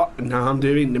start, and now I'm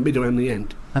doing the middle and the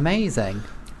end. Amazing.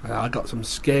 I got some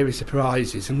scary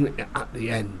surprises at the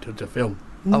end of the film.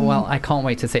 Oh well, I can't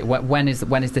wait to see it. When is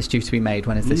this due to be made?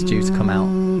 When is this due to come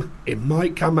out? It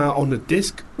might come out on a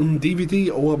disc,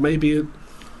 DVD, or maybe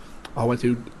I went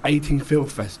to 18 film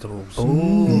festivals.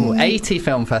 Ooh, 80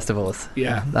 film festivals.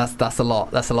 Yeah, that's a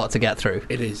lot. That's a lot to get through.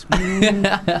 It is.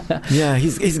 Yeah,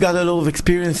 he's got a lot of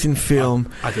experience in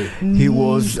film. I do. He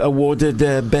was awarded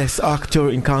the Best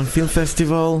Actor in Cannes Film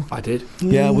Festival. I did.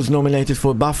 Yeah, was nominated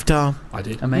for BAFTA. I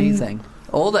did. Amazing.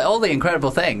 All the incredible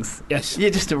things. Yes. You're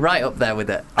just right up there with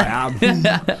it. I am.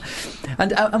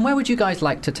 And where would you guys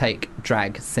like to take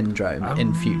Drag Syndrome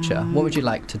in future? What would you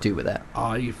like to do with it?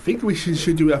 I think we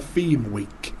should do a theme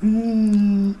week.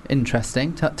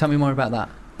 Interesting. Tell me more about that.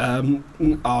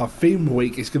 Our theme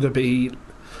week is going to be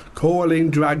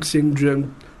calling Drag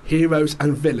Syndrome heroes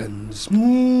and villains.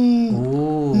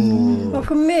 Ooh. Well,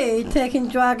 for me, taking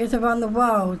draggers around the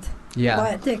world. Yeah.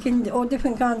 Like taking all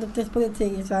different kinds of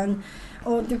disabilities and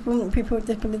all different people with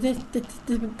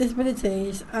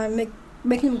disabilities and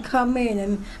making them come in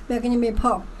and making them be a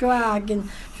part of drag. And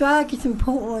drag is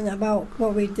important about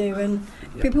what we do. And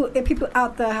if people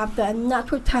out there have that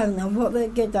natural talent and what they're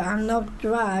good at and love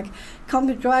drag, come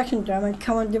to Drag Syndrome and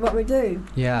come and do what we do.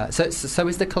 Yeah. So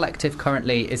is the collective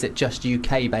currently, is it just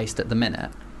UK based at the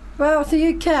minute? Well, it's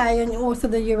the UK and also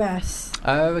the US.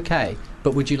 Oh, okay.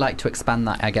 But would you like to expand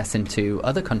that, I guess, into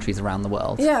other countries around the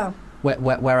world? Yeah.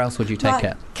 Where else would you take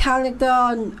it?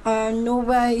 Canada,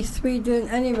 Norway, Sweden,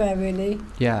 anywhere really.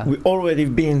 Yeah. We've already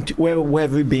been to, where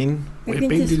have we been? We've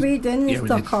been to Sweden, in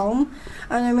Stockholm,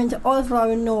 and I went to Oslo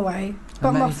in Norway.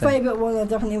 But my favourite one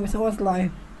definitely was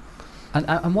Oslo.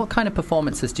 And what kind of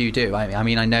performances do you do? I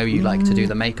mean, I know you like to do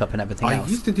the makeup and everything else. I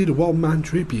used to do the one-man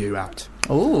tribute act.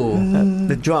 Oh,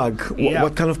 the drag.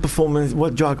 What kind of performance?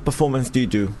 What drag performance do you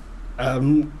do?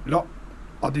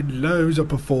 I did loads of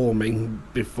performing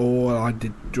before I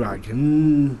did drag.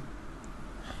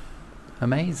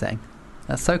 Amazing.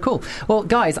 That's so cool. Well,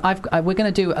 guys, we're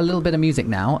going to do a little bit of music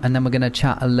now, and then we're going to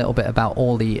chat a little bit about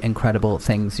all the incredible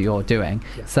things you're doing.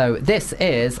 Yeah. So this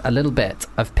is a little bit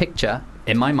of Picture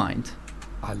in My Mind.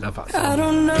 I love that song. I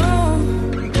don't know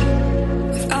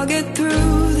if I'll get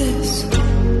through this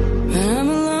when I'm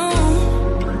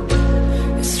alone.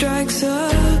 It strikes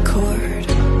a chord.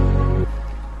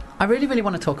 I really, really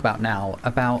want to talk about now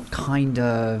about kind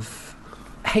of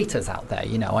haters out there.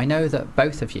 You know, I know that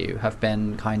both of you have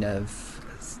been kind of...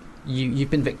 You've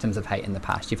been victims of hate in the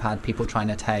past. You've had people trying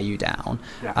to tear you down.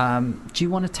 Yeah. Do you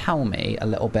want to tell me a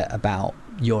little bit about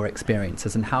your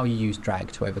experiences and how you use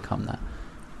drag to overcome that?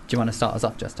 Do you want to start us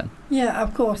off, Justin? Yeah,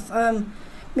 of course. I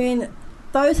mean,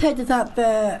 those haters out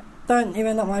there don't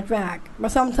even know my drag, but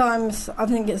sometimes I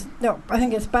think it's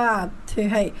bad to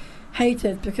hate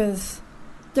haters, because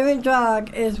doing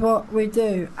drag is what we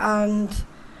do, and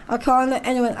I can't let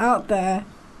anyone out there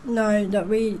know that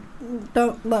we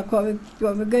don't like what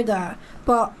we're good at.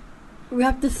 But we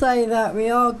have to say that we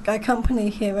are a company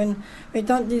here, and we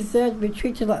don't deserve to be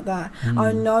treated like that.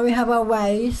 I know we have our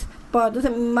ways, but it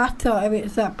doesn't matter if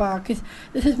it's that bad, because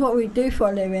this is what we do for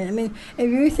a living. I mean, if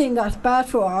you think that's bad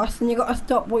for us, then you've got to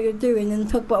stop what you're doing and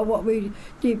talk about what we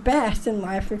do best in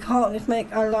life. We can't just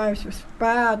make our lives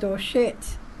bad or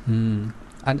shit.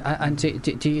 And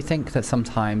do you think that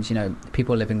sometimes, you know,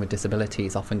 people living with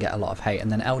disabilities often get a lot of hate,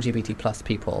 and then LGBT plus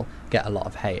people get a lot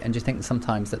of hate? And do you think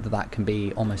sometimes that can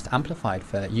be almost amplified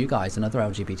for you guys and other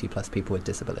LGBT plus people with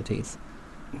disabilities?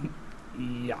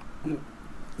 Yeah.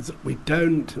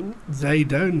 They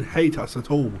don't hate us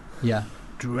at all. Yeah.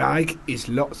 Drag is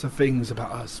lots of things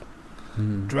about us.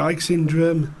 Drag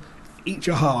syndrome, eat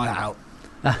your heart out.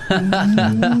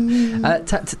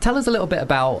 Tell us a little bit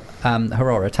about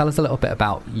Aurora. Tell us a little bit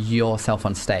about yourself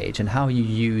on stage and how you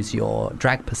use your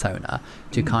drag persona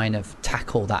to kind of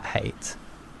tackle that hate.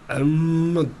 I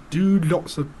do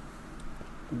lots of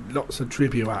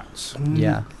tribute acts.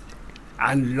 Yeah.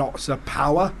 And lots of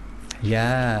power.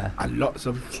 Yeah. And lots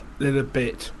of little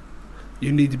bit.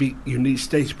 You need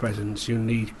stage presence. You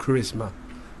need charisma.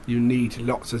 You need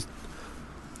lots of.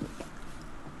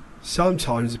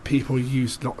 Sometimes people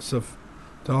use lots of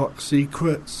dark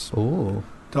secrets. Oh.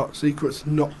 Dark secrets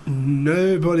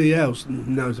nobody else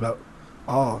knows about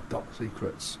our dark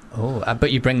secrets. Oh,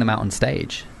 but you bring them out on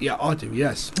stage. Yeah, I do,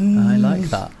 yes. I like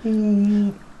that.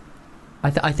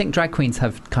 I think drag queens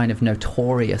have kind of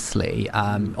notoriously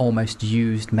almost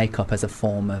used makeup as a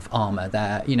form of armour.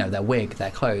 Their wig,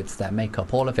 their clothes, their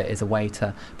makeup, all of it is a way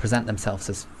to present themselves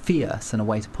as fierce and a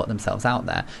way to put themselves out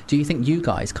there. Do you think you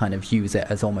guys kind of use it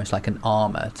as almost like an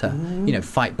armour to,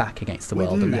 fight back against the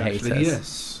world and the haters?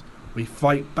 Yes, we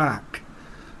fight back,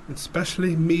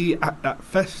 especially me at that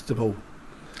festival.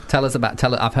 Tell us about.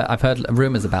 I've heard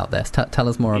rumours about this. Tell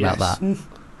us more about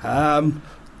that.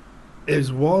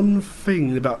 There's one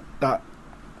thing about that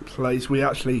place.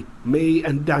 Me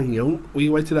and Daniel, we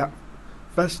went to that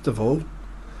festival.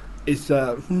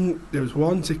 There was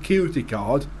one security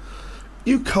guard.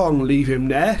 You can't leave him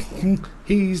there.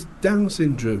 He's Down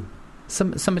syndrome.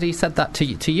 Somebody said that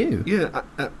to you? Yeah.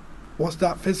 What's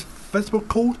that festival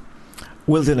called?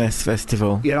 Wilderness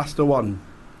Festival. Yeah, that's the one.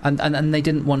 And they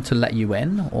didn't want to let you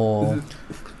in, or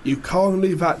you can't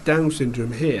leave that Down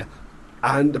syndrome here,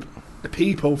 and the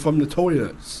people from the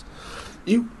toilets.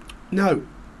 No,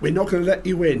 we're not going to let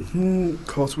you in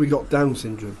because we got Down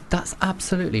syndrome. That's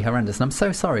absolutely horrendous, and I'm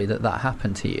so sorry that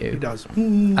happened to you. It does.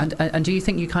 And do you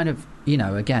think you kind of,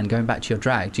 again, going back to your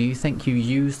drag, do you think you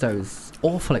use those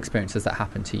awful experiences that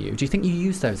happened to you? Do you think you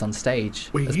use those on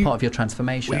stage as part of your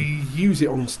transformation? We use it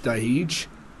on stage,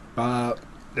 but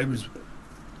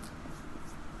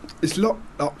it's a lot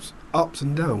ups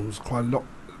and downs, quite a lot.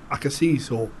 Like a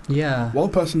seesaw. Yeah. One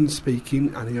person's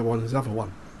speaking and the other one is the other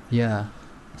one. Yeah.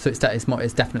 So it's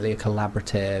definitely a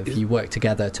collaborative. You work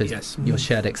together to your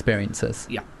shared experiences.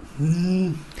 Yeah.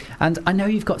 And I know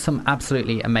you've got some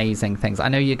absolutely amazing things. I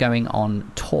know you're going on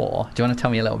tour. Do you want to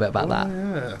tell me a little bit about that?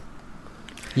 Yeah.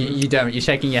 You don't. You're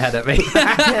shaking your head at me.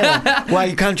 Why,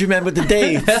 you can't remember the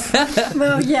dates?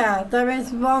 Well, yeah, there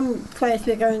is one place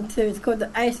we're going to. It's called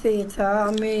the Ace Theatre,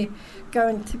 and we're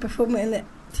going to perform it in the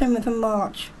 7th of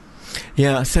March.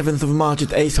 Yeah, 7th of March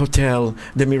at Ace Hotel,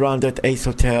 the Miranda at Ace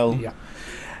Hotel. Yeah.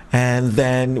 And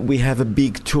then we have a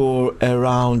big tour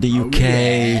around the UK.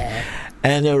 Yeah.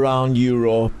 and around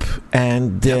Europe,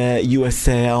 and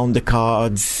USA on the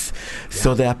cards.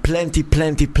 So there are plenty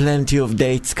of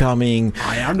dates coming.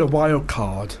 I am the wild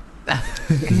card.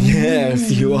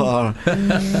 Yes, you are.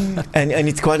 And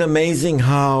it's quite amazing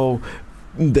how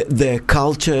the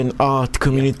culture and art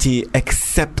community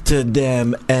accepted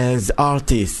them as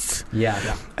artists.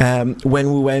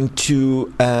 When we went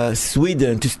to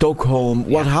Sweden, to Stockholm,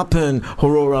 what happened,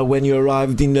 Aurora, when you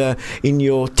arrived in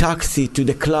your taxi to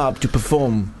the club to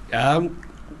perform?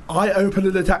 I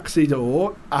opened the taxi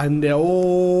door and they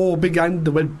all began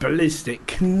to went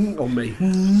ballistic on me.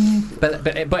 But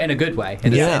in a good way,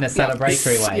 in a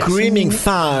celebratory way. Screaming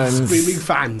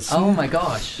fans. Oh my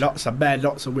gosh. Lots of men,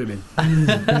 lots of women.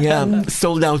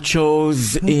 Sold out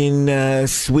shows in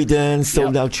Sweden,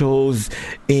 sold out shows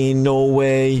in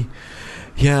Norway.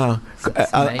 Yeah,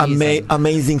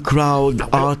 amazing crowd,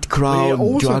 art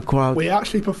crowd, drag crowd. We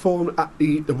actually performed at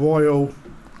the Royal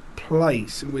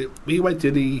Place. We went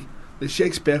to the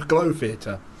Shakespeare Globe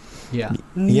Theatre.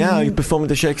 You performed at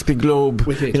the Shakespeare Globe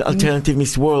in Alternative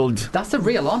Miss World. That's a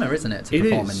real honour, isn't it, to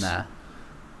perform in there?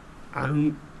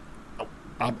 I'm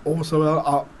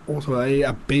also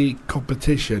a big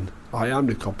competition. I am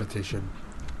the competition.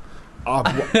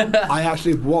 I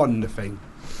actually won the thing.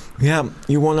 Yeah,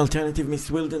 you won Alternative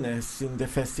Miss Wilderness in the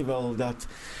festival that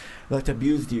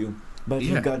abused you. But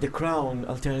you got the crown,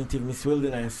 Alternative Miss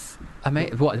Wilderness.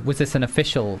 What was this, an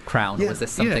official crown? Or was this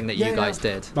something that you guys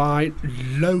did? By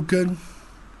Logan.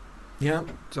 Yeah.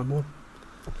 Someone.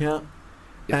 Yeah.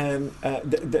 And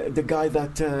the guy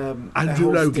that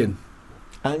Andrew Logan.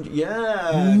 And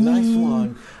nice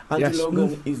one. Andrew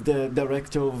Logan is the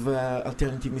director of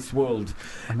Alternative Miss World.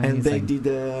 Amazing. And they did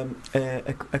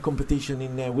a competition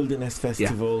in a Wilderness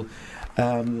Festival.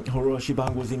 Aurora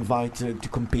Shibang was invited to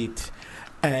compete.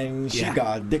 And she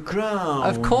got the crown.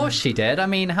 Of course she did. I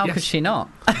mean, how could she not?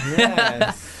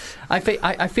 Yes. I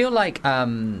feel like I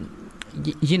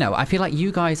feel like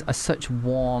you guys are such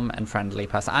warm and friendly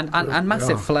person, and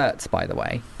massive flirts, by the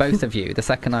way, both of you. The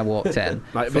second I walked in,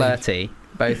 flirty,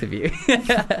 both of you.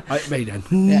 Like me then.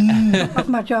 That's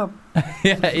my job.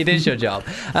 Yeah, it is your job.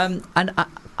 And I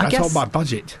That's guess on my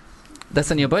budget. That's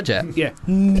on your budget? Yeah.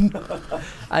 And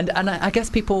I guess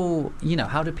people,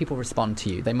 how do people respond to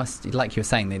you? They must, like you were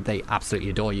saying, they absolutely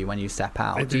adore you when you step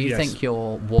out. Do you think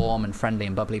you're warm and friendly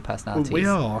and bubbly personalities? We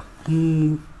are.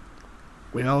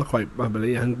 We are quite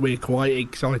bubbly and we're quite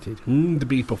excited to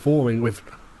be performing with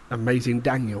amazing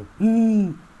Daniel.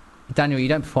 Daniel, you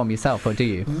don't perform yourself, or do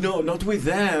you? No, not with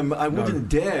them. I wouldn't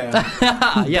dare.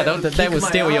 They will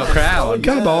steal your crown. Oh,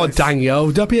 come on, Daniel.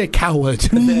 Don't be a coward.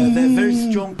 They're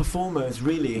very strong performers,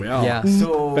 really. We are. Yeah.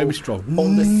 So very strong.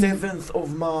 On the 7th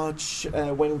of March,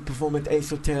 when we perform at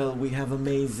Ace Hotel, we have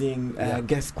amazing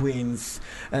guest queens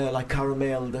like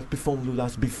Caramel that performed with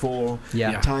us before.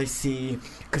 Ticey,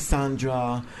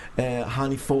 Cassandra,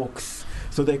 Honey Fox.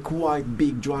 So they're quite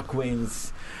big drag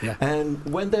queens. Yeah. And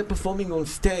when they're performing on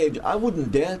stage, I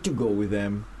wouldn't dare to go with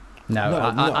them. No.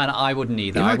 I wouldn't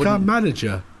either. You're like our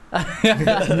manager.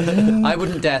 I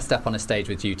wouldn't dare step on a stage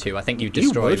with you two. I think you'd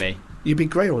destroy me. You'd be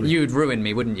great on it. You'd ruin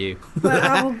me, wouldn't you? Well,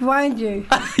 I will grind you.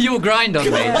 You will grind on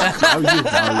me. Oh,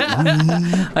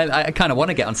 I kind of want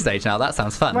to get on stage now. That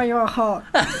sounds fun. Well, you're hot.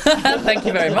 Thank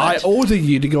you very much. I order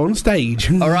you to go on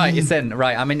stage. All right, it's in.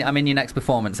 Right, I'm in your next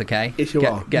performance, okay? Yes, you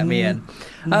are. Get me in.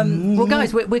 Well,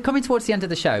 guys, we're coming towards the end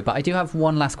of the show, but I do have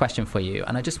one last question for you,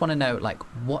 and I just want to know,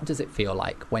 what does it feel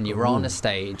like when you're on a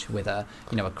stage with a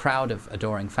crowd of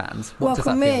adoring fans? What does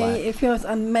that feel like? For me, it feels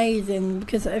amazing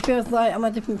because it feels like I'm a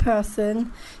different person.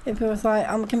 It feels like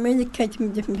I'm communicating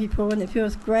with different people, and it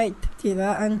feels great to do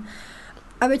that. And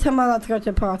every time I like to go to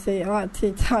a party, I like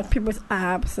to touch people's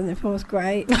abs, and it feels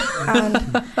great. And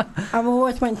I'm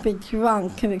always meant to be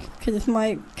drunk because it's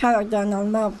my character, and I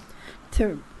love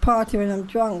to party when I'm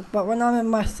drunk. But when I'm in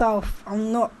myself,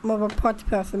 I'm not more of a party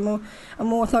person. I'm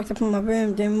more locked up in my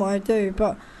room doing what I do.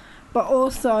 But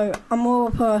also, I'm more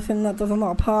a person that does a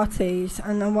lot of parties,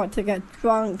 and I want to get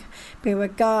drunk, be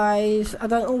with guys. I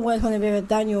don't always want to be with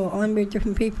Daniel. I want to be with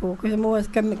different people because I'm always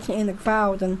going to mix it in the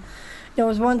crowd. And there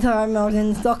was one time I was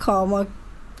in Stockholm, I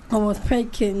was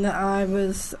thinking that I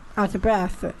was out of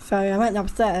breath, so I went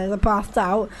upstairs, I passed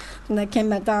out, and I came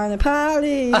back down the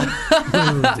party.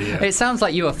 Oh, it sounds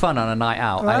like you were fun on a night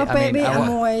out. Well, baby, I'm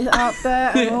always out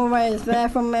there, I'm always there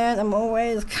for men, I'm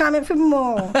always coming for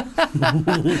more.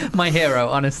 My hero,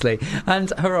 honestly.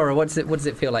 And Aurora, what does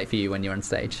it feel like for you when you're on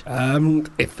stage?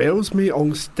 It feels me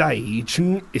on stage.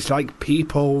 It's like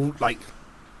people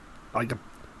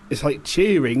it's like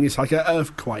cheering. It's like an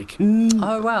earthquake.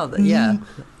 Oh wow! Yeah.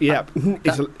 Yeah.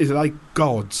 It's like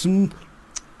gods.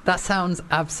 That sounds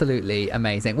absolutely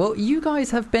amazing. Well, you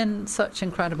guys have been such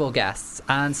incredible guests.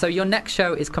 And so your next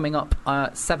show is coming up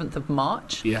 7th of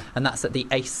March. Yeah. And that's at the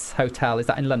Ace Hotel. Is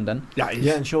that in London? Yeah, it is.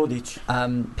 Yeah, in Shoreditch.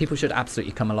 People should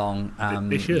absolutely come along.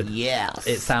 They should. Yes.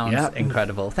 It sounds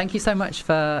incredible. Thank you so much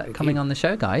for coming on the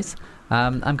show, guys.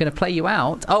 I'm going to play you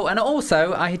out. Oh, and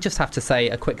also, I just have to say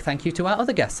a quick thank you to our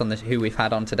other guests who we've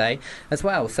had on today as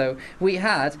well. So we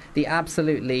had the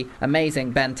absolutely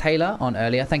amazing Ben Taylor on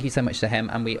earlier. Thank you so much to him.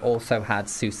 And we also had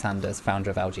Sue Sanders, founder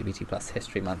of LGBT Plus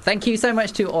History Month. Thank you so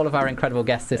much to all of our incredible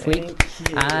guests this week.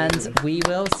 And we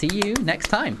will see you next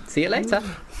time. See you later.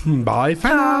 Bye for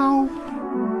now.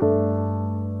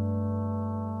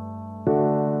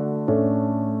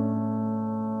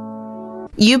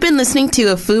 You've been listening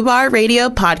to a FUBAR Radio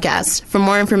podcast. For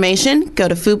more information, go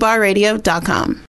to FUBARradio.com.